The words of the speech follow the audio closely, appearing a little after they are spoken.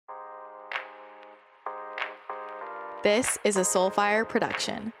This is a Soulfire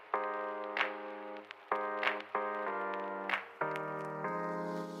production.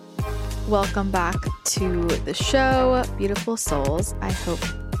 Welcome back to the show, beautiful souls. I hope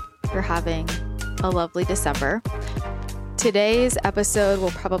you're having a lovely December. Today's episode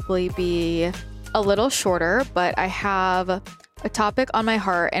will probably be a little shorter, but I have a topic on my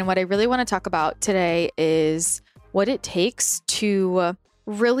heart, and what I really want to talk about today is what it takes to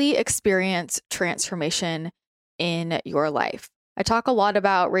really experience transformation in your life. I talk a lot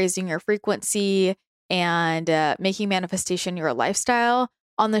about raising your frequency and making manifestation your lifestyle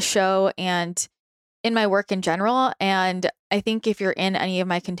on the show and in my work in general. And I think if you're in any of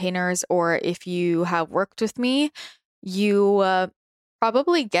my containers or if you have worked with me, you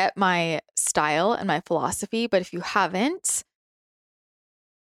probably get my style and my philosophy. But if you haven't,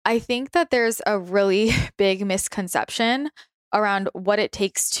 I think that there's a really big misconception around what it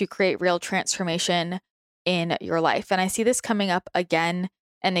takes to create real transformation in your life. And I see this coming up again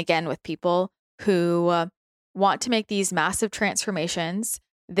and again with people who want to make these massive transformations.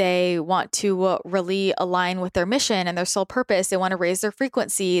 They want to really align with their mission and their soul purpose. They want to raise their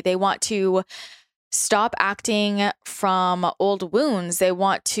frequency. They want to stop acting from old wounds. They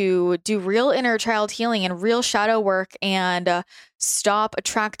want to do real inner child healing and real shadow work and stop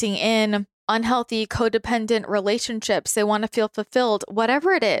attracting in unhealthy, codependent relationships. They want to feel fulfilled,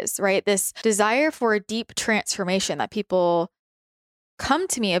 whatever it is, right? This desire for a deep transformation that people come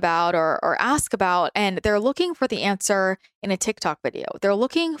to me about or ask about, and they're looking for the answer in a TikTok video. They're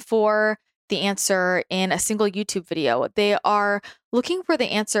looking for the answer in a single YouTube video. They are looking for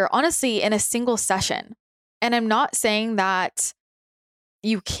the answer, honestly, in a single session. And I'm not saying that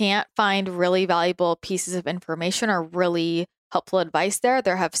you can't find really valuable pieces of information or really helpful advice there.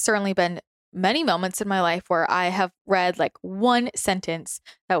 There have certainly been many moments in my life where I have read like one sentence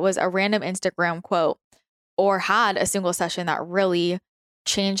that was a random Instagram quote or had a single session that really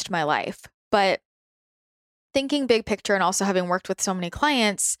changed my life. But thinking big picture and also having worked with so many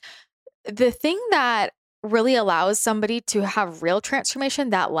clients, the thing that really allows somebody to have real transformation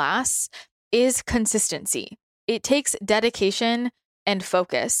that lasts is consistency. It takes dedication and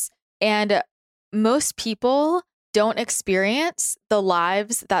focus. And most people don't experience the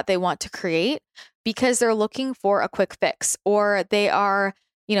lives that they want to create because they're looking for a quick fix, or they are,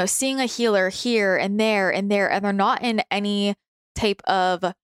 seeing a healer here and there, and they're not in any type of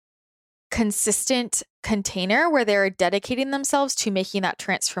consistent container where they're dedicating themselves to making that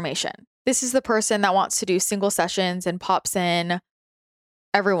transformation. This is the person that wants to do single sessions and pops in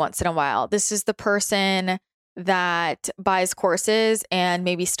every once in a while. This is the person that buys courses and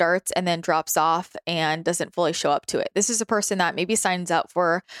maybe starts and then drops off and doesn't fully show up to it. This is a person that maybe signs up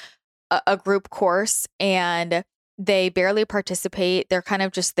for a group course and they barely participate. They're kind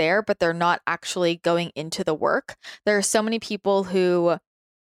of just there, but they're not actually going into the work. There are so many people who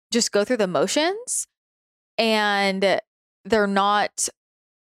just go through the motions and they're not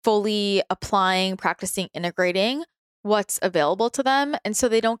fully applying, practicing, integrating what's available to them. And so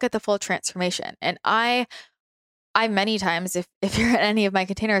they don't get the full transformation. And I many times, if you're in any of my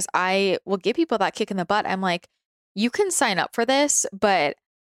containers, I will give people that kick in the butt. I'm like, you can sign up for this, but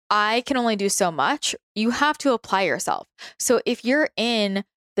I can only do so much. You have to apply yourself. So if you're in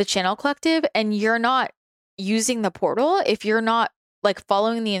the Channel Collective and you're not using the portal, if you're not like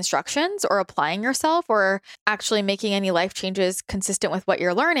following the instructions or applying yourself or actually making any life changes consistent with what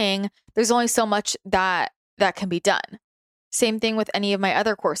you're learning, there's only so much that can be done. Same thing with any of my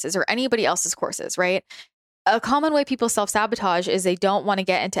other courses or anybody else's courses, right? A common way people self-sabotage is they don't want to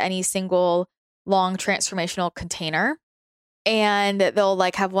get into any single long transformational container. And they'll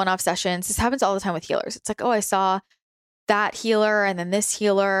like have one-off sessions. This happens all the time with healers. It's like, oh, I saw that healer and then this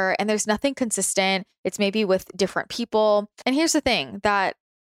healer, and there's nothing consistent. It's maybe with different people. And here's the thing that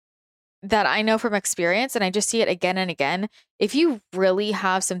I know from experience, and I just see it again and again. If you really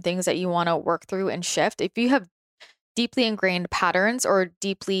have some things that you want to work through and shift, if you have deeply ingrained patterns or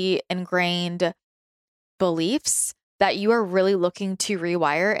deeply ingrained beliefs that you are really looking to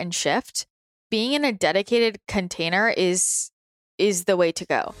rewire and shift, being in a dedicated container is the way to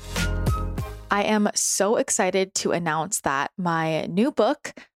go. I am so excited to announce that my new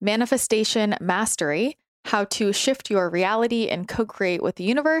book, Manifestation Mastery: How to Shift Your Reality and Co-Create with the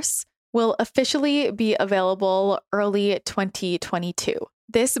Universe, will officially be available early 2022.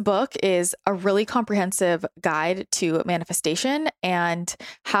 This book is a really comprehensive guide to manifestation and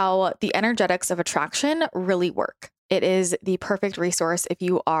how the energetics of attraction really work. It is the perfect resource if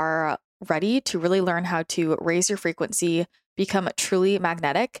you are ready to really learn how to raise your frequency, become truly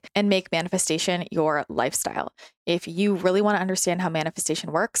magnetic, and make manifestation your lifestyle. If you really want to understand how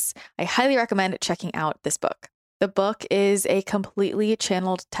manifestation works, I highly recommend checking out this book. The book is a completely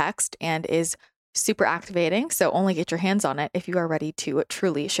channeled text and is super activating, so only get your hands on it if you are ready to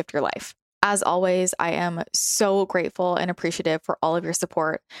truly shift your life. As always, I am so grateful and appreciative for all of your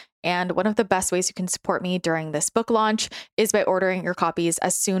support. And one of the best ways you can support me during this book launch is by ordering your copies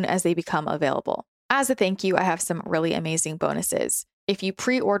as soon as they become available. As a thank you, I have some really amazing bonuses. If you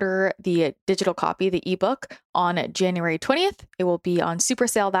pre-order the digital copy, the ebook, on January 20th, it will be on super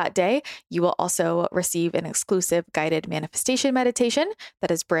sale that day. You will also receive an exclusive guided manifestation meditation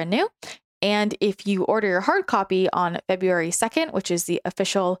that is brand new. And if you order your hard copy on February 2nd, which is the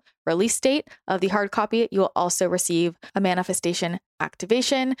official release date of the hard copy, you will also receive a manifestation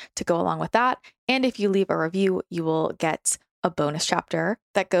activation to go along with that. And if you leave a review, you will get a bonus chapter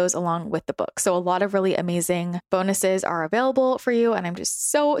that goes along with the book. So a lot of really amazing bonuses are available for you. And I'm just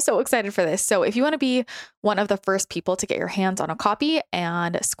so excited for this. So if you want to be one of the first people to get your hands on a copy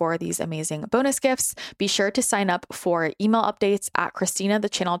and score these amazing bonus gifts, be sure to sign up for email updates at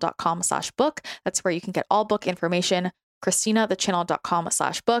christinathechannel.com/book. That's where you can get all book information,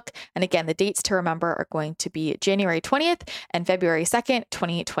 christinathechannel.com/book. And again, the dates to remember are going to be January 20th and February 2nd,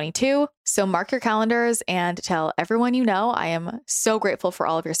 2022. So mark your calendars and tell everyone you know. I am so grateful for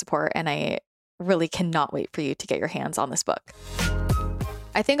all of your support, and I really cannot wait for you to get your hands on this book.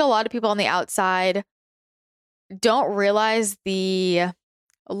 I think a lot of people on the outside don't realize the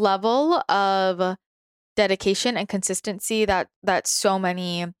level of dedication and consistency that so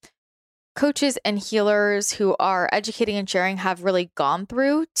many coaches and healers who are educating and sharing have really gone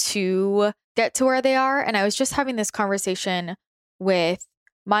through to get to where they are. And I was just having this conversation with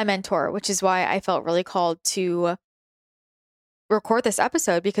my mentor, which is why I felt really called to record this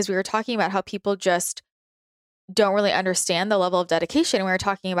episode, because we were talking about how people just don't really understand the level of dedication. We were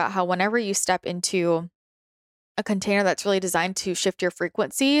talking about how whenever you step into a container that's really designed to shift your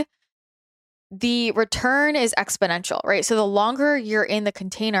frequency, the return is exponential, right? So the longer you're in the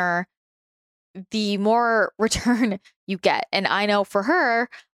container, the more return you get. And I know for her,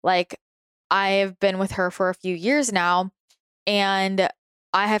 like, I've been with her for a few years now, and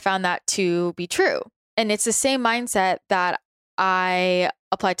I have found that to be true. And it's the same mindset that I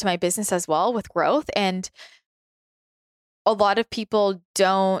applied to my business as well with growth. And a lot of people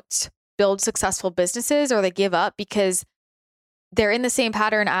don't build successful businesses, or they give up because they're in the same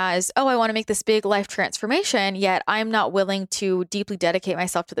pattern as, oh, I want to make this big life transformation, yet I'm not willing to deeply dedicate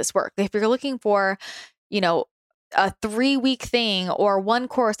myself to this work. If you're looking for, a 3-week thing or one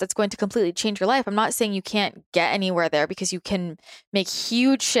course that's going to completely change your life, I'm not saying you can't get anywhere there, because you can make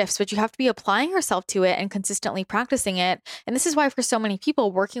huge shifts, but you have to be applying yourself to it and consistently practicing it. And this is why for so many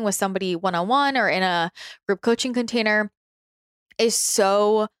people, working with somebody one-on-one or in a group coaching container is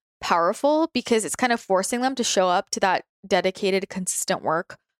so powerful, because it's kind of forcing them to show up to that dedicated, consistent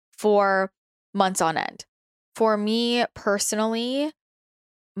work for months on end. For me personally,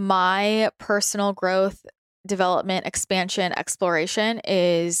 my personal growth, development, expansion, exploration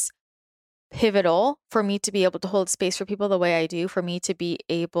is pivotal for me to be able to hold space for people the way I do, for me to be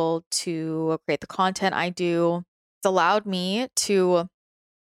able to create the content I do. It's allowed me to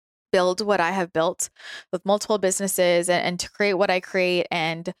build what I have built with multiple businesses, and to create what I create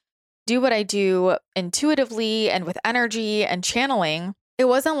and do what I do intuitively and with energy and channeling. It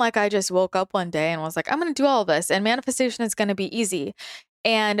wasn't like I just woke up one day and was like, I'm going to do all of this and manifestation is going to be easy.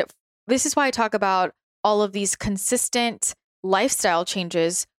 And this is why I talk about all of these consistent lifestyle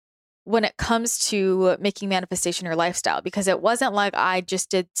changes when it comes to making manifestation your lifestyle, because it wasn't like I just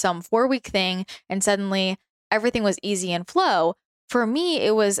did some 4-week thing and suddenly everything was easy and flow. For me,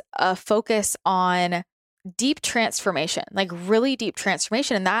 it was a focus on deep transformation, like really deep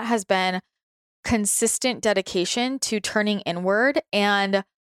transformation. And that has been consistent dedication to turning inward and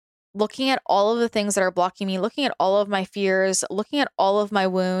looking at all of the things that are blocking me, looking at all of my fears, looking at all of my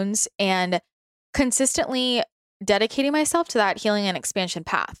wounds, and consistently dedicating myself to that healing and expansion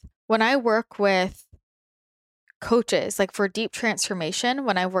path. When I work with coaches, like for deep transformation,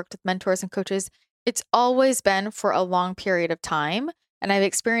 when I worked with mentors and coaches, it's always been for a long period of time. And I've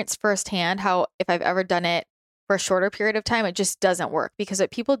experienced firsthand how if I've ever done it for a shorter period of time, it just doesn't work, because what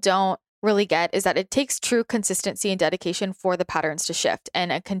people don't really get is that it takes true consistency and dedication for the patterns to shift,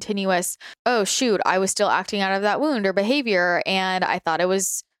 and a continuous, oh shoot, I was still acting out of that wound or behavior, and I thought I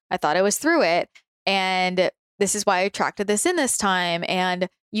was through it, and this is why I attracted this in this time. And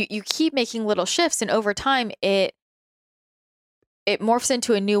you keep making little shifts, and over time it morphs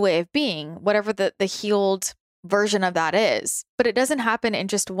into a new way of being, whatever the healed version of that is. But it doesn't happen in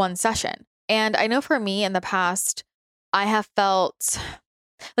just one session. And I know for me in the past, I have felt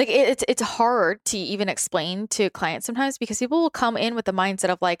like it's hard to even explain to clients sometimes, because people will come in with the mindset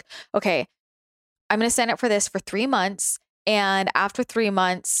of like, okay, I'm going to sign up for this for 3 months. And after 3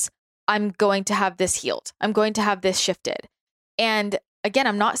 months, I'm going to have this healed. I'm going to have this shifted. And again,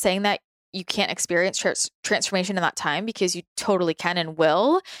 I'm not saying that you can't experience transformation in that time, because you totally can and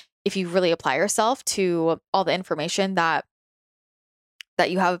will if you really apply yourself to all the information that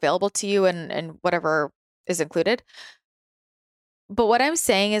you have available to you and whatever is included. But what I'm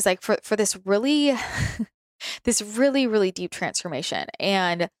saying is, like, for this really this really, really deep transformation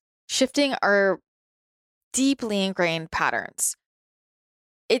and shifting our deeply ingrained patterns,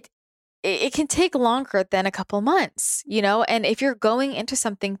 it can take longer than a couple months, and if you're going into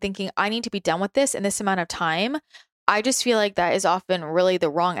something thinking, I need to be done with this in this amount of time, I just feel like that is often really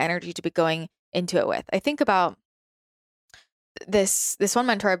the wrong energy to be going into it with. I think about this one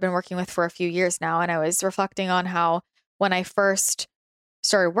mentor I've been working with for a few years now, and I was reflecting on how when I first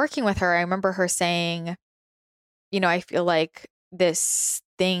started working with her, I remember her saying, I feel like this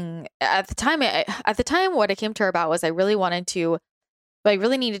thing at the time, what I came to her about was I really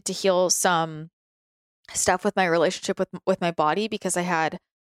needed to heal some stuff with my relationship with my body, because I had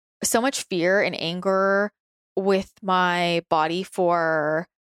so much fear and anger with my body for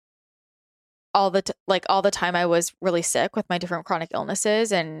all the time I was really sick with my different chronic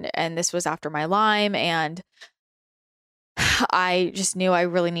illnesses, and this was after my Lyme, and I just knew I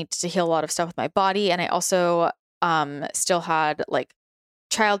really needed to heal a lot of stuff with my body. And I also still had like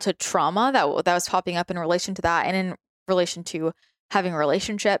childhood trauma that was popping up in relation to that and in relation to having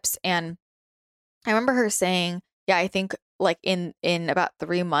relationships. And I remember her saying, yeah, I think like in about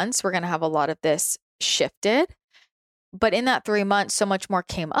 3 months, we're going to have a lot of this shifted. But in that 3 months, so much more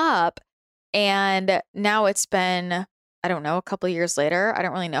came up. And now it's been, I don't know, a couple of years later. I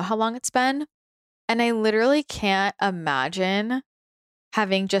don't really know how long it's been. And I literally can't imagine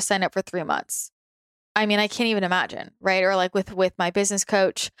having just signed up for 3 months. I mean, I can't even imagine, right? Or like with my business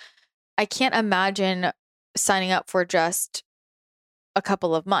coach, I can't imagine signing up for just a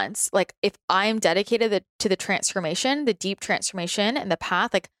couple of months. Like if I'm dedicated to the transformation, the deep transformation and the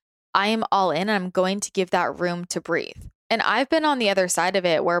path, like I am all in and I'm going to give that room to breathe. And I've been on the other side of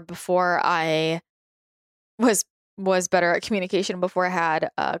it where before I was better at communication, before I had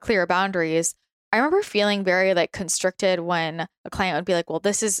clearer boundaries, I remember feeling very like constricted when a client would be like, well,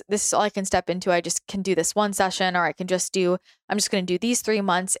 this is all I can step into. I just can do this one session, or I'm just going to do these 3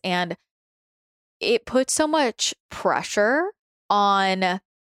 months. And it puts so much pressure on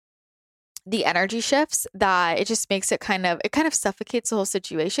the energy shifts that it just makes it kind of suffocates the whole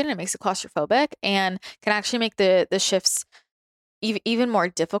situation. It makes it claustrophobic and can actually make the shifts even more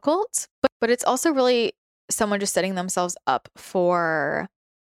difficult. But it's also really someone just setting themselves up for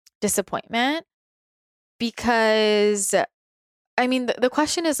disappointment, because I mean, the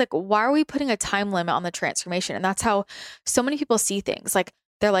question is like, why are we putting a time limit on the transformation? And that's how so many people see things. Like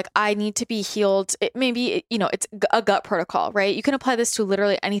they're like, I need to be healed. It's a gut protocol, right? You can apply this to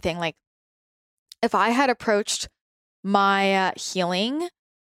literally anything. Like if I had approached my healing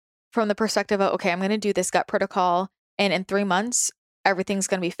from the perspective of, okay, I'm going to do this gut protocol, and in 3 months, everything's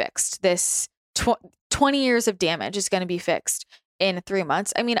going to be fixed. This 20 years of damage is going to be fixed in 3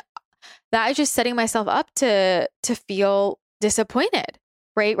 months. I mean, that is just setting myself up to feel disappointed,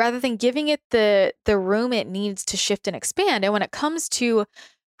 right? Rather than giving it the room it needs to shift and expand. And when it comes to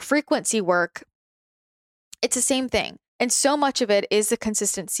frequency work, it's the same thing. And so much of it is the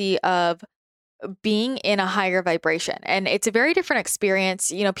consistency of being in a higher vibration. And it's a very different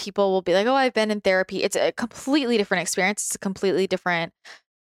experience. People will be like, oh, I've been in therapy. It's a completely different experience. It's a completely different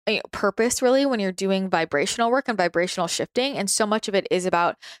purpose, really, when you're doing vibrational work and vibrational shifting. And so much of it is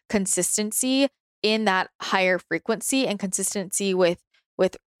about consistency in that higher frequency and consistency with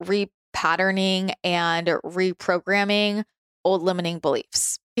repatterning and reprogramming old limiting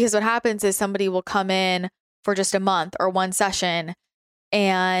beliefs. Because what happens is somebody will come in for just a month or one session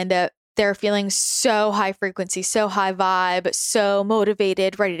and they're feeling so high frequency, so high vibe, so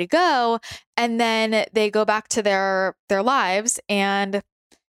motivated, ready to go. And then they go back to their lives and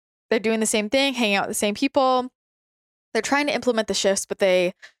they're doing the same thing, hanging out with the same people. They're trying to implement the shifts, but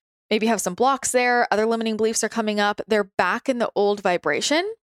they maybe have some blocks there. Other limiting beliefs are coming up. They're back in the old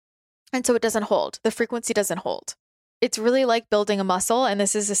vibration. And so it doesn't hold. The frequency doesn't hold. It's really like building a muscle. And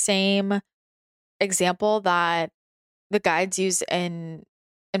this is the same example that the guides use in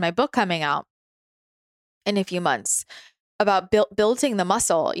my book coming out in a few months about building the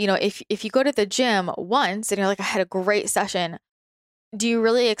muscle. If you go to the gym once and you're like, I had a great session, do you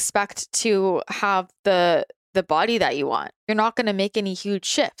really expect to have the body that you want? You're not going to make any huge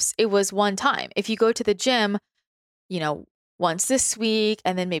shifts. It was one time. If you go to the gym, once this week,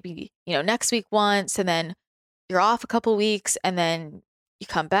 and then maybe, next week once, and then you're off a couple weeks, and then you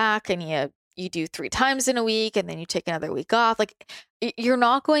come back and you you do 3 times in a week and then you take another week off, like you're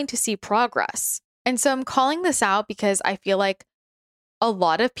not going to see progress. And so I'm calling this out because I feel like a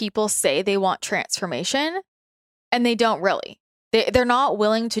lot of people say they want transformation and they don't really. They're not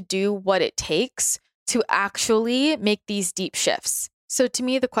willing to do what it takes to actually make these deep shifts. So to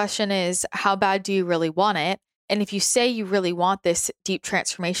me, the question is, how bad do you really want it? And if you say you really want this deep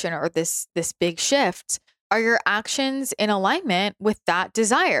transformation or this big shift, are your actions in alignment with that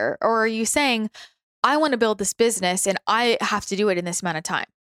desire? Or are you saying, I want to build this business and I have to do it in this amount of time.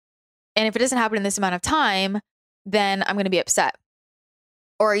 And if it doesn't happen in this amount of time, then I'm going to be upset.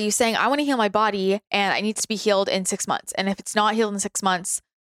 Or are you saying, I want to heal my body and it needs to be healed in 6 months. And if it's not healed in 6 months,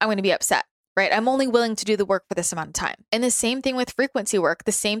 I'm going to be upset, right? I'm only willing to do the work for this amount of time. And the same thing with frequency work,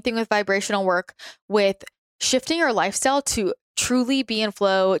 the same thing with vibrational work, with shifting your lifestyle to truly be in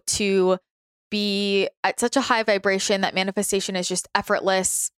flow, to be at such a high vibration that manifestation is just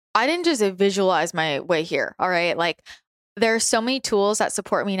effortless. I didn't just visualize my way here. All right. Like there are so many tools that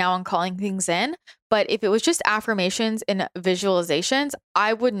support me now on calling things in. But if it was just affirmations and visualizations,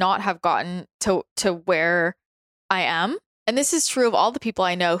 I would not have gotten to where I am. And this is true of all the people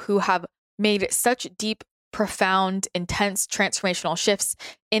I know who have made such deep, profound, intense transformational shifts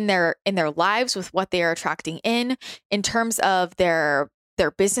in their lives with what they are attracting in terms of their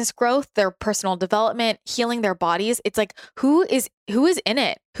business growth, their personal development, healing their bodies. It's like, who is in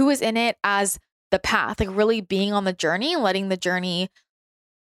it? Who is in it as the path, like really being on the journey, letting the journey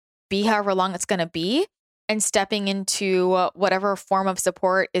be however long it's going to be, and stepping into whatever form of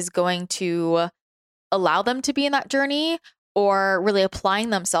support is going to allow them to be in that journey, or really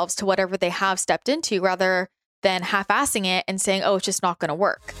applying themselves to whatever they have stepped into rather than half-assing it and saying, oh, it's just not going to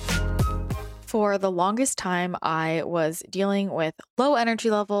work. For the longest time, I was dealing with low energy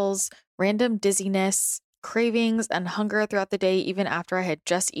levels, random dizziness, cravings, and hunger throughout the day, even after I had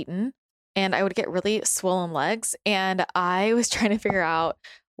just eaten. And I would get really swollen legs. And I was trying to figure out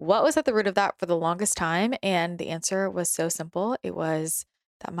what was at the root of that for the longest time. And the answer was so simple. It was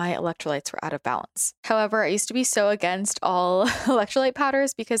that my electrolytes were out of balance. However, I used to be so against all electrolyte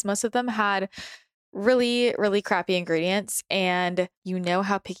powders because most of them had really, really crappy ingredients. And you know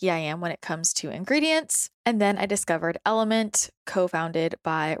how picky I am when it comes to ingredients. And then I discovered Element, co-founded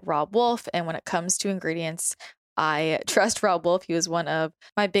by Robb Wolf. And when it comes to ingredients, I trust Robb Wolf. He was one of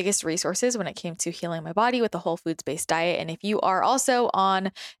my biggest resources when it came to healing my body with a whole foods-based diet. And if you are also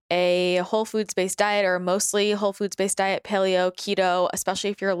on a whole foods-based diet or mostly whole foods-based diet, paleo, keto, especially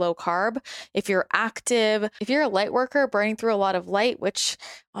if you're low carb, if you're active, if you're a light worker burning through a lot of light, which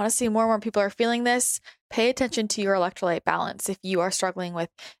honestly more and more people are feeling this, pay attention to your electrolyte balance. If you are struggling with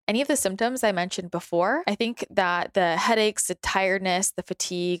any of the symptoms I mentioned before, I think that the headaches, the tiredness, the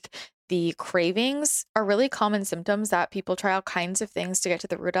fatigue, the cravings are really common symptoms that people try all kinds of things to get to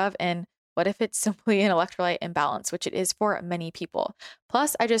the root of. And what if it's simply an electrolyte imbalance, which it is for many people.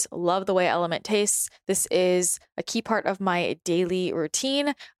 Plus, I just love the way Element tastes. This is a key part of my daily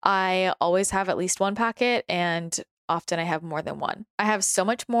routine. I always have at least one packet, and often I have more than one. I have so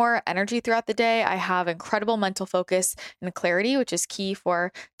much more energy throughout the day. I have incredible mental focus and clarity, which is key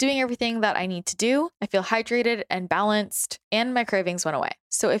for doing everything that I need to do. I feel hydrated and balanced, and my cravings went away.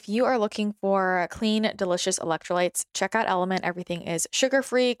 So if you are looking for clean, delicious electrolytes, check out Element. Everything is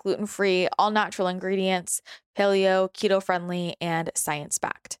sugar-free, gluten-free, all natural ingredients, paleo, keto-friendly, and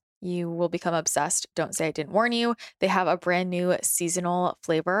science-backed. You will become obsessed. Don't say I didn't warn you. They have a brand new seasonal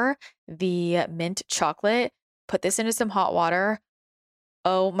flavor, the mint chocolate. Put this into some hot water.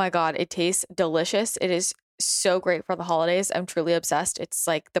 Oh my God, it tastes delicious. It is so great for the holidays. I'm truly obsessed. It's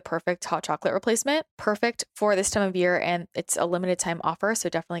like the perfect hot chocolate replacement. Perfect for this time of year, and it's a limited time offer. So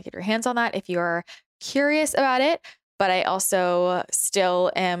definitely get your hands on that if you're curious about it. But I also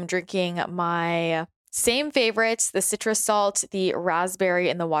still am drinking my same favorites. The citrus salt, the raspberry,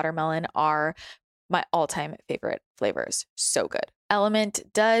 and the watermelon are my all-time favorite flavors. So good. Element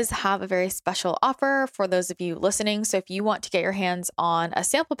does have a very special offer for those of you listening. So if you want to get your hands on a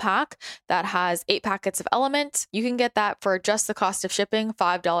sample pack that has 8 packets of Element, you can get that for just the cost of shipping,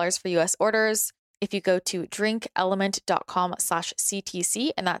 $5 for US orders. If you go to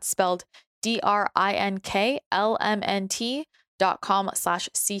drinkelement.com/CTC, and that's spelled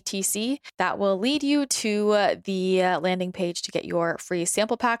DRINKLMNT.com/CTC. That will lead you to the landing page to get your free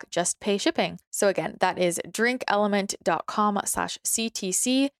sample pack. Just pay shipping. So again, that is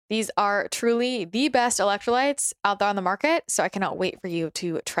drinkelement.com/CTC. These are truly the best electrolytes out there on the market. So I cannot wait for you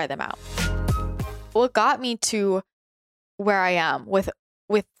to try them out. What got me to where I am with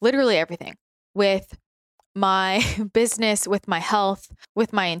literally everything, with my business, with my health,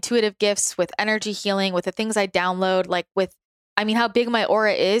 with my intuitive gifts, with energy healing, with the things I download, like with I mean, how big my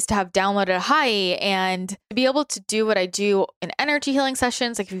aura is to have downloaded high and to be able to do what I do in energy healing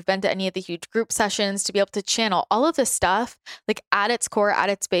sessions. Like if you've been to any of the huge group sessions, to be able to channel all of this stuff, like at its core, at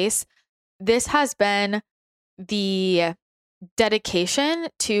its base, this has been the dedication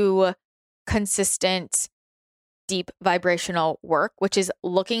to consistent, deep vibrational work, which is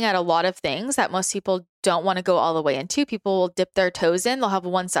looking at a lot of things that most people don't want to go all the way into. People will dip their toes in, they'll have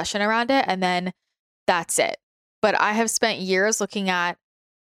one session around it, and then that's it. But I have spent years looking at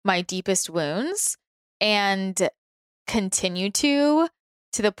my deepest wounds and continue to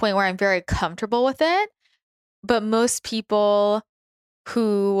the point where I'm very comfortable with it. But most people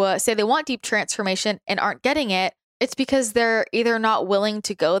who say they want deep transformation and aren't getting it, it's because they're either not willing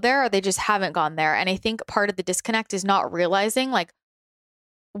to go there or they just haven't gone there. And I think part of the disconnect is not realizing like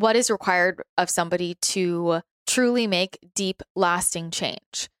what is required of somebody to truly make deep, lasting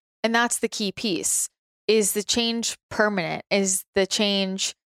change. And that's the key piece. Is the change permanent? Is the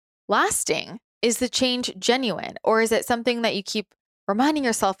change lasting? Is the change genuine? Or is it something that you keep reminding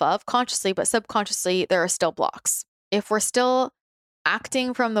yourself of consciously, but subconsciously there are still blocks? If we're still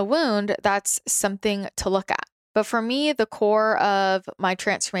acting from the wound, that's something to look at. But for me, the core of my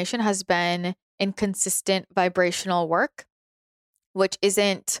transformation has been in consistent vibrational work, which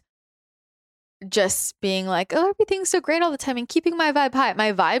isn't just being like, oh, everything's so great all the time and keeping my vibe high.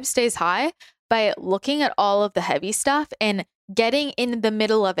 My vibe stays high by looking at all of the heavy stuff and getting in the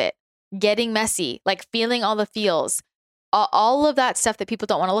middle of it, getting messy, like feeling all the feels, all of that stuff that people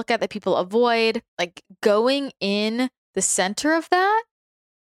don't want to look at, that people avoid, like going in the center of that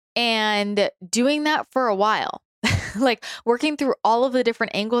and doing that for a while, like working through all of the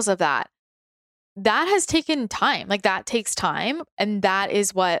different angles of that. That has taken time. Like that takes time. And that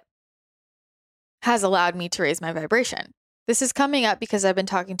is what has allowed me to raise my vibration. This is coming up because I've been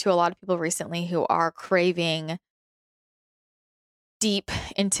talking to a lot of people recently who are craving deep,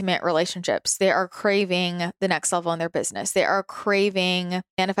 intimate relationships. They are craving the next level in their business. They are craving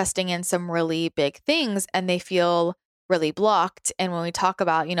manifesting in some really big things and they feel really blocked. And when we talk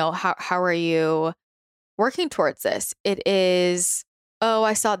about, how are you working towards this? It is, oh,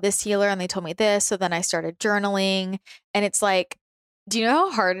 I saw this healer and they told me this. So then I started journaling. And it's like, do you know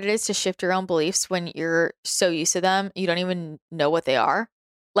how hard it is to shift your own beliefs when you're so used to them, you don't even know what they are?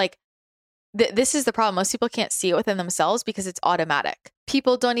 Like, this is the problem. Most people can't see it within themselves because it's automatic.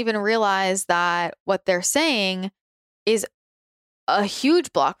 People don't even realize that what they're saying is a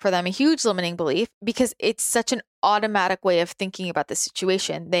huge block for them, a huge limiting belief, because it's such an automatic way of thinking about the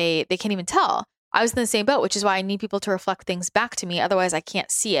situation. They can't even tell. I was in the same boat, which is why I need people to reflect things back to me. Otherwise, I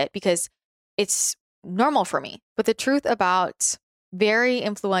can't see it because it's normal for me. But the truth about very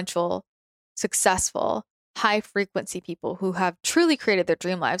influential, successful, high frequency people who have truly created their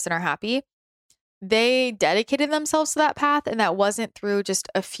dream lives and are happy, they dedicated themselves to that path. And that wasn't through just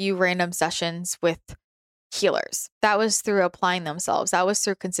a few random sessions with healers. That was through applying themselves. That was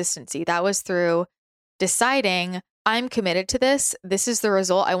through consistency. That was through deciding, I'm committed to this. This is the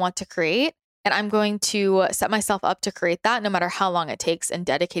result I want to create. And I'm going to set myself up to create that no matter how long it takes, and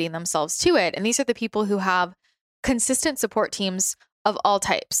dedicating themselves to it. And these are the people who have consistent support teams of all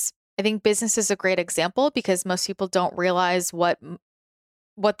types. I think business is a great example because most people don't realize what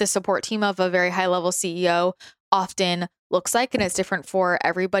the support team of a very high level CEO often looks like, and it's different for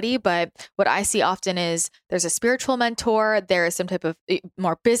everybody. But what I see often is there's a spiritual mentor, there is some type of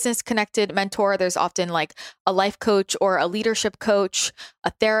more business connected mentor. There's often like a life coach or a leadership coach, a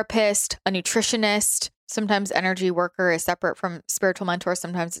therapist, a nutritionist. Sometimes energy worker is separate from spiritual mentor.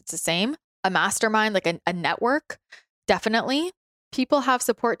 Sometimes it's the same. A mastermind, like a network. Definitely. People have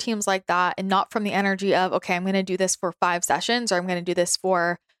support teams like that, and not from the energy of, okay, I'm going to do this for 5 sessions or I'm going to do this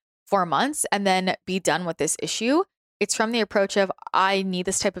for 4 months and then be done with this issue. It's from the approach of, I need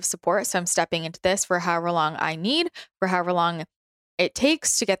this type of support. So I'm stepping into this for however long I need, for however long it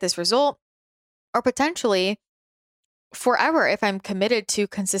takes to get this result, or potentially forever if I'm committed to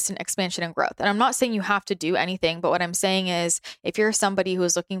consistent expansion and growth. And I'm not saying you have to do anything, but what I'm saying is if you're somebody who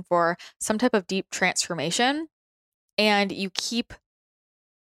is looking for some type of deep transformation and you keep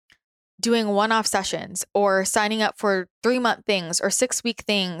doing one-off sessions or signing up for 3-month things or 6-week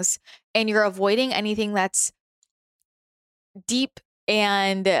things, and you're avoiding anything that's deep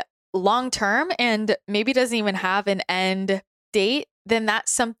and long-term and maybe doesn't even have an end date, then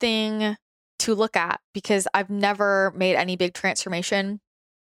that's something to look at, because I've never made any big transformation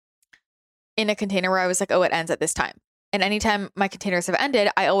in a container where I was like, oh, it ends at this time. And anytime my containers have ended,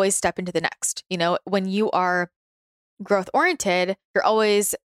 I always step into the next. When you are growth oriented, you're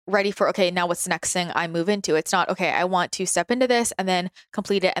always ready for, okay, now what's the next thing I move into? It's not, okay, I want to step into this and then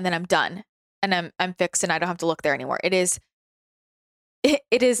complete it and then I'm done and I'm fixed and I don't have to look there anymore. It is,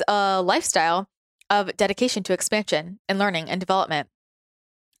 it is a lifestyle of dedication to expansion and learning and development,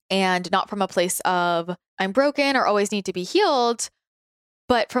 and not from a place of I'm broken or always need to be healed,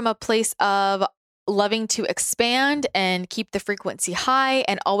 but from a place of loving to expand and keep the frequency high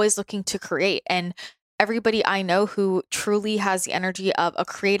and always looking to create. And everybody I know who truly has the energy of a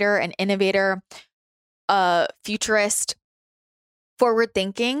creator, an innovator, a futurist, forward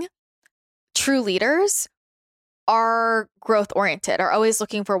thinking, true leaders are growth oriented, are always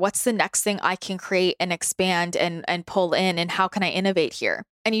looking for what's the next thing I can create and expand and pull in, and how can I innovate here?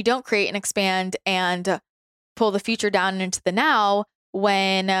 And you don't create and expand and pull the future down into the now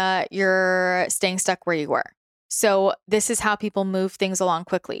when you're staying stuck where you were. So this is how people move things along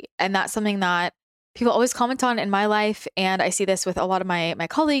quickly. And that's something that people always comment on in my life. And I see this with a lot of my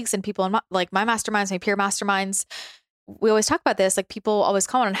colleagues and people in my masterminds, my peer masterminds. We always talk about this, like people always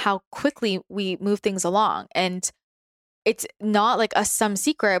comment on how quickly we move things along. And it's not like some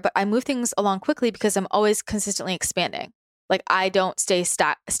secret, but I move things along quickly because I'm always consistently expanding. Like I don't stay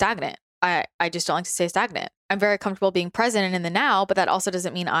stagnant. I just don't like to stay stagnant. I'm very comfortable being present and in the now, but that also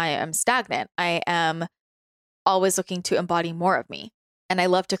doesn't mean I am stagnant. I am always looking to embody more of me, and I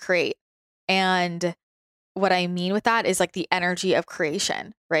love to create. And what I mean with that is like the energy of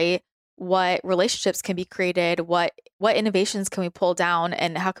creation, right? What relationships can be created, what innovations can we pull down,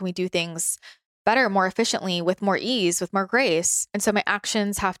 and how can we do things better, more efficiently, with more ease, with more grace. And so my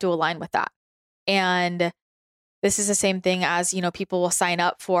actions have to align with that. And this is the same thing as, people will sign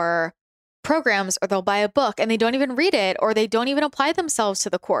up for programs or they'll buy a book and they don't even read it, or they don't even apply themselves to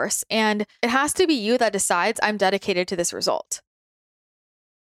the course. And it has to be you that decides, I'm dedicated to this result.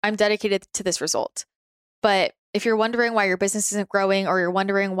 I'm dedicated to this result. But if you're wondering why your business isn't growing, or you're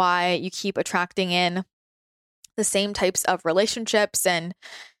wondering why you keep attracting in the same types of relationships and,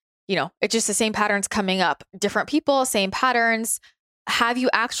 it's just the same patterns coming up, different people, same patterns, have you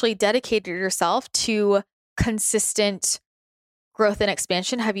actually dedicated yourself to consistent growth and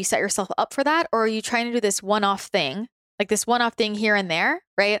expansion? Have you set yourself up for that? Or are you trying to do this one-off thing, like this one-off thing here and there,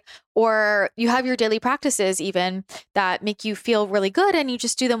 right? Or you have your daily practices even that make you feel really good and you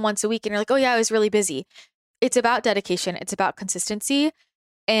just do them once a week and you're like, oh yeah, I was really busy. It's about dedication. It's about consistency.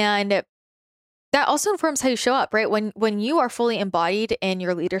 And that also informs how you show up, right? When you are fully embodied in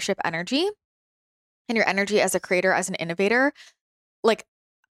your leadership energy and your energy as a creator, as an innovator, like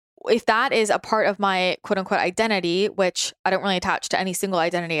if that is a part of my quote unquote identity, which I don't really attach to any single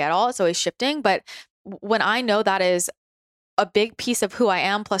identity at all, it's always shifting. But when I know that is a big piece of who I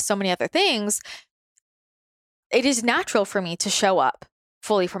am, plus so many other things, it is natural for me to show up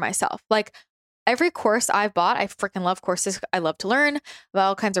fully for myself. Like every course I've bought, I freaking love courses. I love to learn about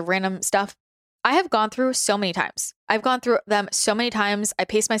all kinds of random stuff. I have gone through so many times. I've gone through them so many times. I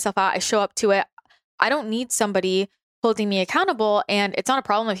pace myself out. I show up to it. I don't need somebody holding me accountable. And it's not a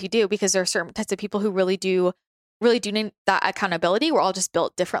problem if you do, because there are certain types of people who really do need that accountability. We're all just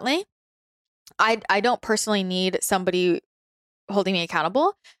built differently. I don't personally need somebody holding me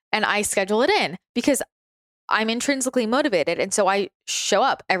accountable, and I schedule it in because I'm intrinsically motivated. And so I show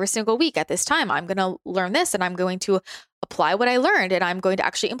up every single week at this time. I'm going to learn this and I'm going to apply what I learned, and I'm going to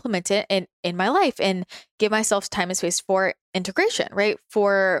actually implement it in my life and give myself time and space for integration, right?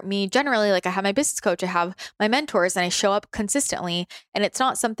 For me, generally, like I have my business coach, I have my mentors, and I show up consistently. And it's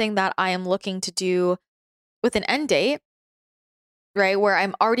not something that I am looking to do with an end date, right? Where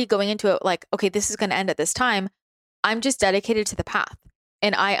I'm already going into it like, okay, this is going to end at this time. I'm just dedicated to the path.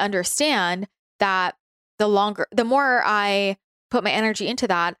 And I understand that the more I put my energy into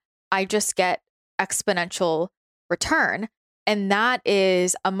that, I just get exponential return. And that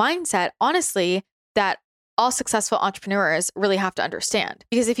is a mindset, honestly, that all successful entrepreneurs really have to understand.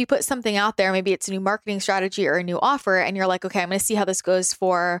 Because if you put something out there, maybe it's a new marketing strategy or a new offer, and you're like, okay, I'm going to see how this goes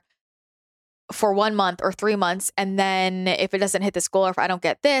for 1 month or 3 months. And then if it doesn't hit this goal, or if I don't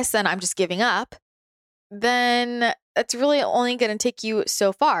get this, then I'm just giving up. Then that's really only going to take you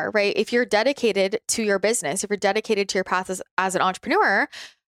so far, right? If you're dedicated to your business, if you're dedicated to your path as an entrepreneur,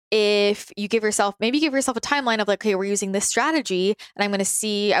 if you give yourself a timeline of like, okay, we're using this strategy and I'm going to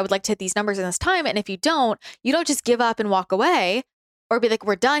see, I would like to hit these numbers in this time. And if you don't just give up and walk away or be like,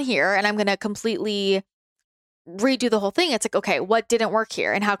 we're done here and I'm going to completely redo the whole thing. It's like, okay, what didn't work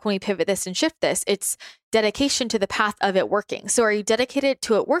here? And how can we pivot this and shift this? It's dedication to the path of it working. So are you dedicated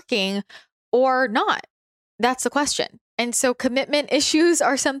to it working or not? That's the question. And so commitment issues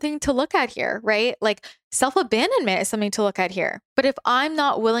are something to look at here, right? Like self-abandonment is something to look at here. But if I'm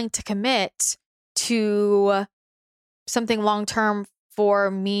not willing to commit to something long-term for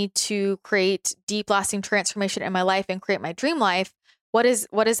me to create deep lasting transformation in my life and create my dream life, what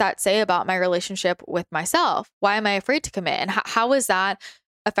does that say about my relationship with myself? Why am I afraid to commit? And how is that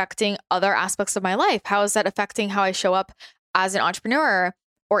affecting other aspects of my life? How is that affecting how I show up as an entrepreneur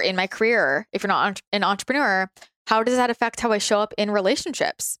or in my career? If you're not an entrepreneur, how does that affect how I show up in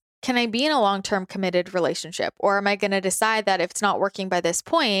relationships? Can I be in a long-term committed relationship? Or am I going to decide that if it's not working by this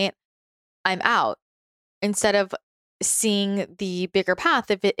point, I'm out, instead of seeing the bigger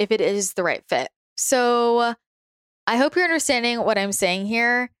path if it is the right fit? So I hope you're understanding what I'm saying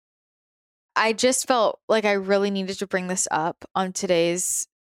here. I just felt like I really needed to bring this up on today's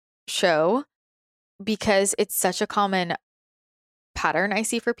show because it's such a common pattern I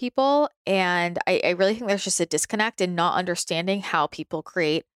see for people. And I really think there's just a disconnect in not understanding how people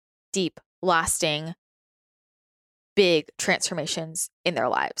create deep, lasting, big transformations in their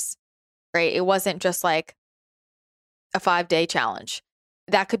lives, right? It wasn't just like a 5-day challenge.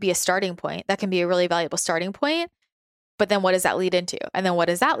 That could be a starting point. That can be a really valuable starting point. But then what does that lead into? And then what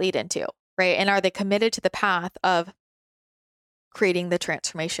does that lead into, right? And are they committed to the path of creating the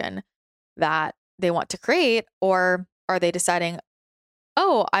transformation that they want to create? Or are they deciding,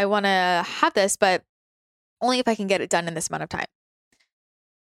 oh, I want to have this, but only if I can get it done in this amount of time?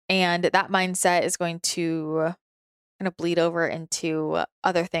 And that mindset is going to kind of bleed over into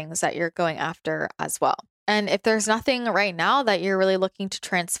other things that you're going after as well. And if there's nothing right now that you're really looking to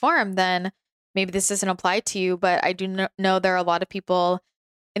transform, then maybe this doesn't apply to you. But I do know there are a lot of people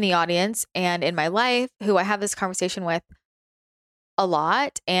in the audience and in my life who I have this conversation with a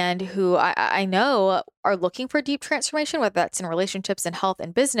lot, and who I know are looking for deep transformation, whether that's in relationships and health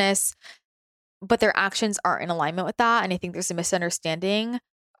and business, but their actions aren't in alignment with that. And I think there's a misunderstanding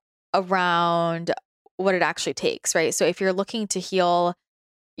around what it actually takes, right? So if you're looking to heal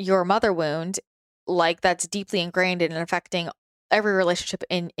your mother wound, like that's deeply ingrained and affecting every relationship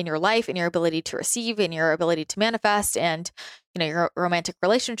in your life, in your ability to receive, in your ability to manifest, and your romantic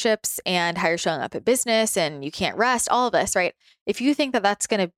relationships and how you're showing up at business, and you can't rest, all of this, right? If you think that that's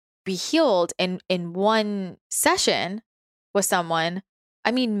going to be healed in one session with someone,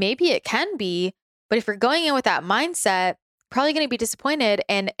 I mean, maybe it can be, but if you're going in with that mindset, probably going to be disappointed.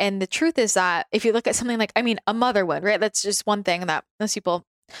 And the truth is that if you look at something like, a mother wound, right? That's just one thing that most people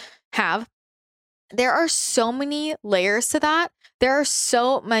have. There are so many layers to that. There are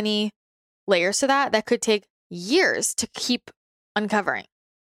so many layers to that could take years to keep uncovering,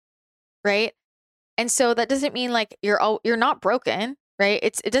 right? And so that doesn't mean like you're not broken, right?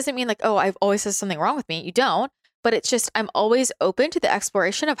 It doesn't mean like, oh, I've always had something wrong with me. You don't. But it's just I'm always open to the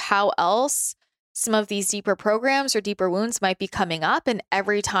exploration of how else some of these deeper programs or deeper wounds might be coming up. And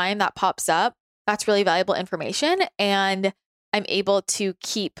every time that pops up, that's really valuable information. And I'm able to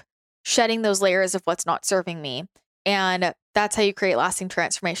keep shedding those layers of what's not serving me. And that's how you create lasting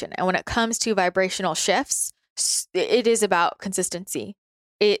transformation. And when it comes to vibrational shifts, it is about consistency.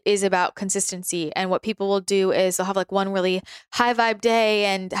 It is about consistency. And what people will do is they'll have like one really high vibe day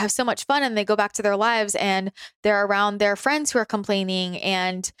and have so much fun, and they go back to their lives and they're around their friends who are complaining,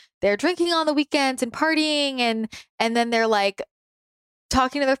 and they're drinking on the weekends and partying, and then they're like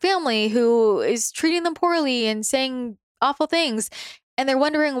talking to their family who is treating them poorly and saying awful things. And they're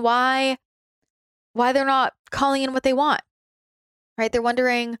wondering why they're not calling in what they want, right? They're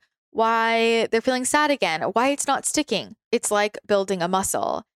wondering why they're feeling sad again, why it's not sticking. It's like building a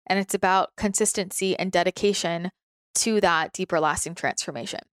muscle, and it's about consistency and dedication to that deeper lasting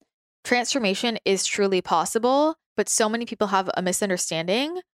transformation. Transformation is truly possible, but so many people have a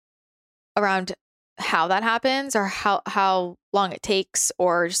misunderstanding around how that happens, or how long it takes,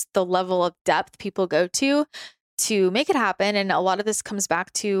 or just the level of depth people go to make it happen. And a lot of this comes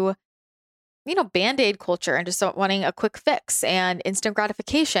back to, Band-Aid culture and just wanting a quick fix and instant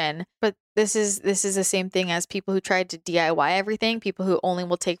gratification. But this is the same thing as people who tried to DIY everything, people who only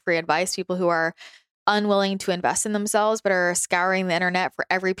will take free advice, people who are unwilling to invest in themselves, but are scouring the internet for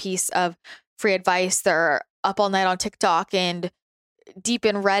every piece of free advice. They're up all night on TikTok and deep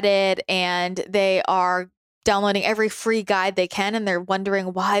in Reddit, and they are downloading every free guide they can, and they're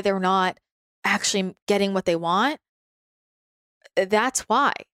wondering why they're not actually getting what they want. That's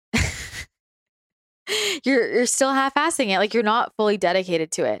why. You're still half-assing it. Like, you're not fully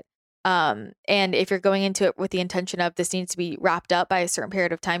dedicated to it. And if you're going into it with the intention of this needs to be wrapped up by a certain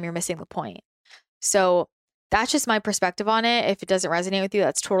period of time, you're missing the point. So that's just my perspective on it. If it doesn't resonate with you,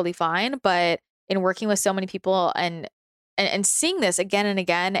 that's totally fine. But in working with so many people and seeing this again and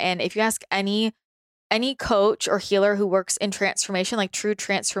again, and if you ask any coach or healer who works in transformation, like true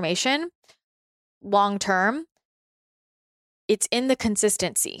transformation, long term, it's in the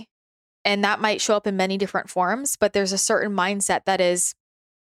consistency. And that might show up in many different forms, but there's a certain mindset that is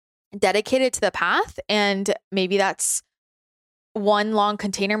dedicated to the path. And maybe that's one long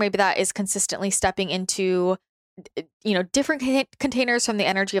container, maybe that is consistently stepping into, different containers from the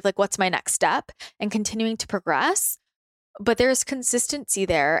energy of like, what's my next step, and continuing to progress. But there's consistency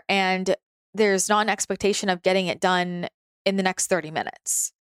there, and there's not an expectation of getting it done in the next 30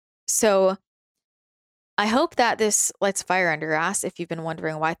 minutes. So I hope that this lights a fire under your ass if you've been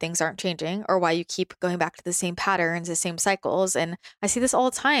wondering why things aren't changing or why you keep going back to the same patterns, the same cycles. And I see this all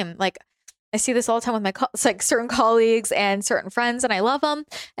the time. Like, I see this all the time with my like certain colleagues and certain friends, and I love them.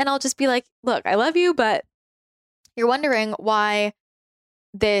 And I'll just be like, look, I love you, but you're wondering why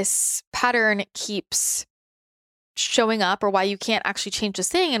this pattern keeps showing up or why you can't actually change this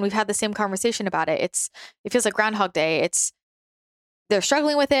thing. And we've had the same conversation about it. It feels like Groundhog Day. They're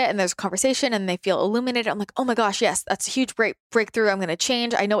struggling with it, and there's a conversation, and they feel illuminated. I'm like, oh my gosh, yes, that's a huge breakthrough. I'm going to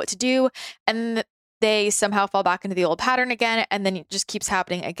change. I know what to do. And they somehow fall back into the old pattern again. And then it just keeps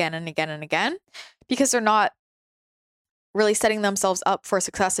happening again and again and again, because they're not really setting themselves up for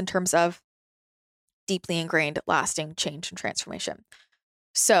success in terms of deeply ingrained, lasting change and transformation.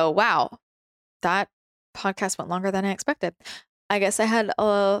 So, wow, that podcast went longer than I expected. I guess I had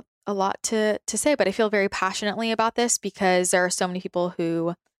a lot to say, but I feel very passionately about this because there are so many people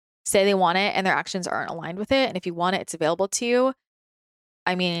who say they want it and their actions aren't aligned with it. And if you want it, it's available to you.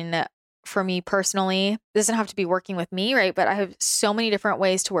 I mean, for me personally, it doesn't have to be working with me, right? But I have so many different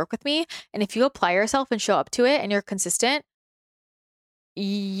ways to work with me. And if you apply yourself and show up to it and you're consistent,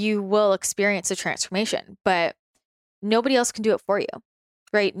 you will experience a transformation. But nobody else can do it for you,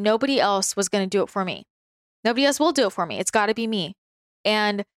 right? Nobody else was going to do it for me. Nobody else will do it for me. It's got to be me.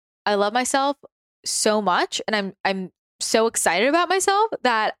 And I love myself so much, and I'm so excited about myself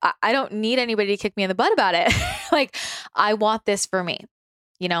that I don't need anybody to kick me in the butt about it. Like, I want this for me,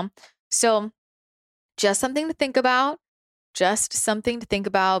 So just something to think about. Just something to think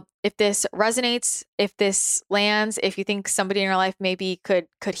about. If this resonates, if this lands, if you think somebody in your life maybe could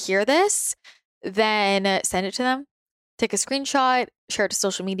hear this, then send it to them. Take a screenshot, share it to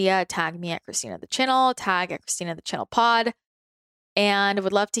social media, tag me at Christina the Channel, tag at Christina the Channel Pod. And I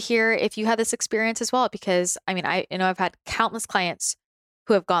would love to hear if you had this experience as well, because I mean, I've had countless clients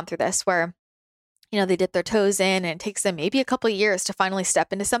who have gone through this where, they dip their toes in, and it takes them maybe a couple of years to finally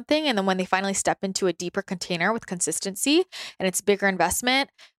step into something. And then when they finally step into a deeper container with consistency, and it's a bigger investment,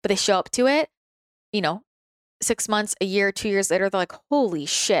 but they show up to it, 6 months, a year, 2 years later, they're like, holy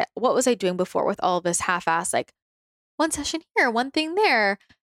shit, what was I doing before with all of this half-ass, like one session here, one thing there,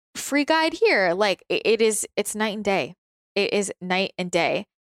 free guide here. Like it's night and day. It is night and day.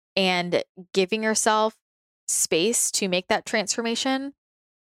 And giving yourself space to make that transformation,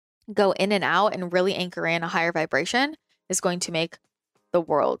 go in and out, and really anchor in a higher vibration is going to make the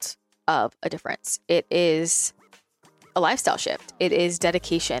world of a difference. It is a lifestyle shift. It is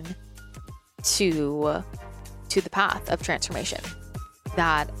dedication to the path of transformation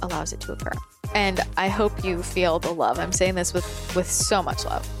that allows it to occur. And I hope you feel the love. I'm saying this with so much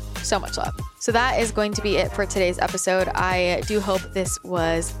love. So much love. So that is going to be it for today's episode. I do hope this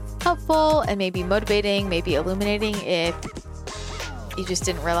was helpful and maybe motivating, maybe illuminating if you just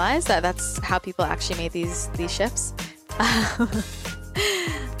didn't realize that that's how people actually made these shifts.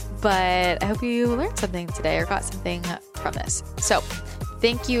 But I hope you learned something today or got something from this. So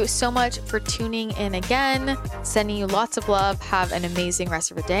thank you so much for tuning in again. Sending you lots of love. Have an amazing rest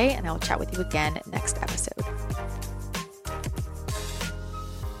of your day, and I will chat with you again next episode.